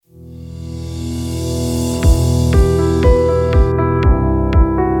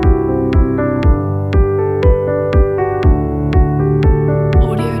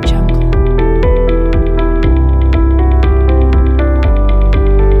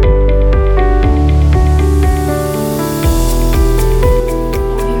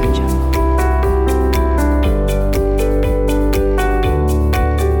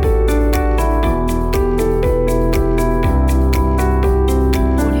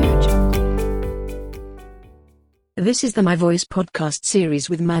This is the My Voice podcast series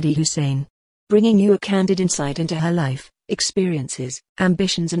with Maddie Hussein, bringing you a candid insight into her life, experiences,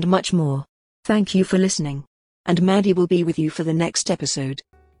 ambitions and much more. Thank you for listening. And Maddie will be with you for the next episode.